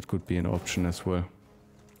 That could be an option as well.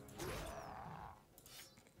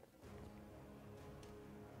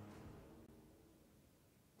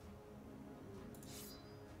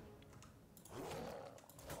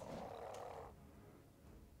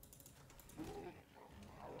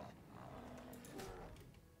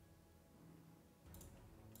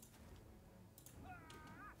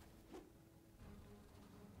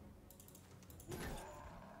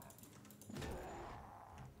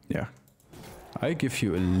 Yeah, I give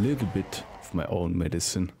you a little bit of my own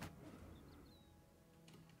medicine.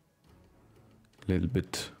 A little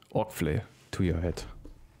bit orc flair to your head.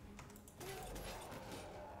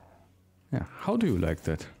 Yeah, how do you like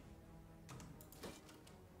that?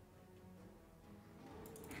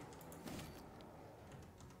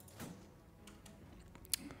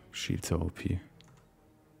 Shields are OP.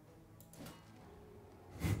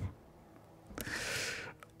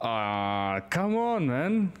 Ah, come on,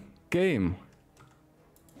 man. Game.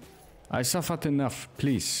 I suffered enough,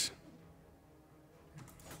 please.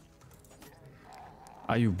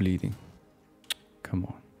 Are you bleeding? Come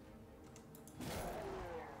on.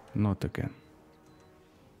 Not again.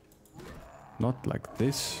 Not like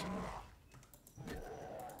this.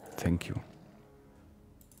 Thank you.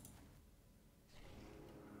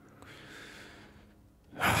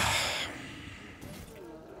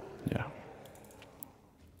 Yeah.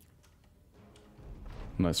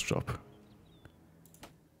 Nice job.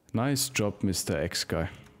 Nice job, Mr. X guy.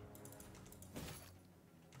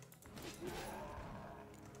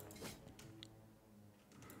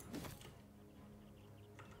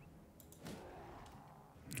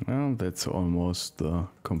 Well, that's almost the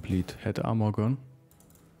complete head armor gone.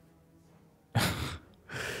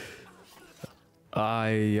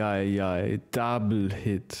 Ay, double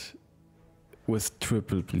hit with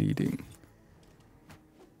triple bleeding.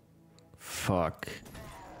 Fuck.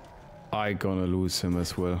 I gonna lose him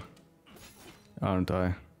as well, aren't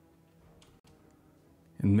I?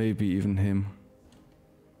 And maybe even him.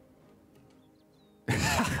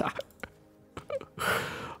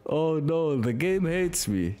 Oh no, the game hates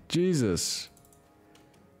me. Jesus.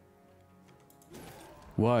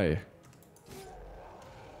 Why?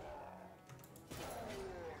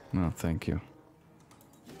 No, thank you.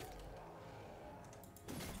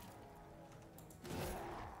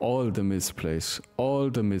 All the misplays. All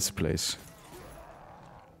the misplays.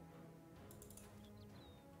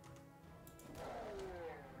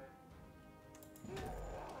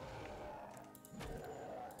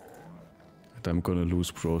 And I'm gonna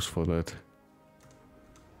lose bros for that.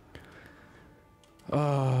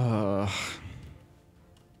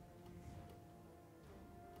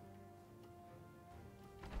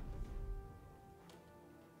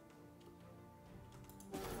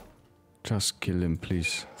 Just kill him,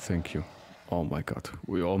 please. Thank you. Oh my god.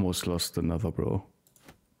 We almost lost another bro.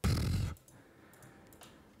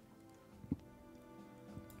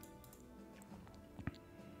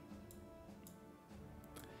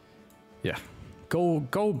 Yeah.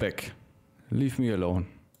 Go back. Leave me alone.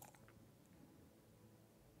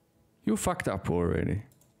 You fucked up already.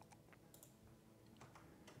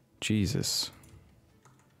 Jesus.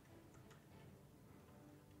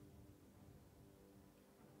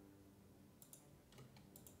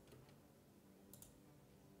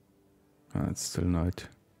 Ah, it's still night.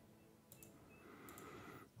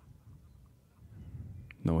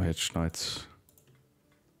 No hedge knights.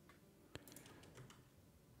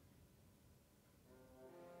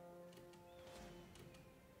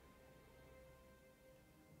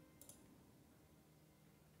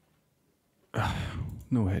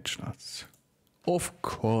 No hedge knights. Of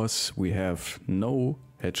course we have no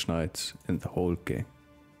hedge knights in the whole game.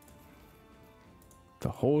 The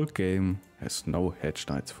whole game has no hedge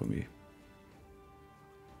knights for me.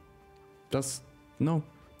 No.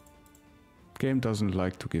 Game doesn't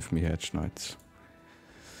like to give me hedge knights.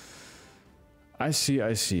 I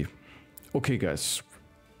see. Okay guys.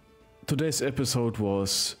 Today's episode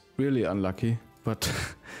was really unlucky, but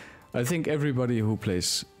I think everybody who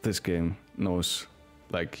plays this game knows,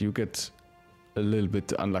 like, you get a little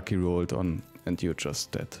bit unlucky rolled on and you're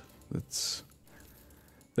just dead.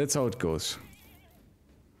 That's how it goes.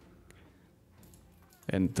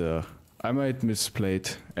 And I might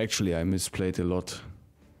misplayed. Actually, I misplayed a lot.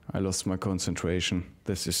 I lost my concentration.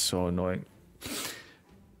 This is so annoying.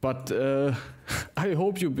 But I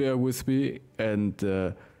hope you bear with me, and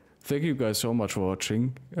thank you guys so much for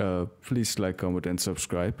watching. Please like, comment and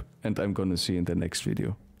subscribe, and I'm gonna see you in the next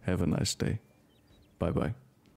video. Have a nice day. Bye bye.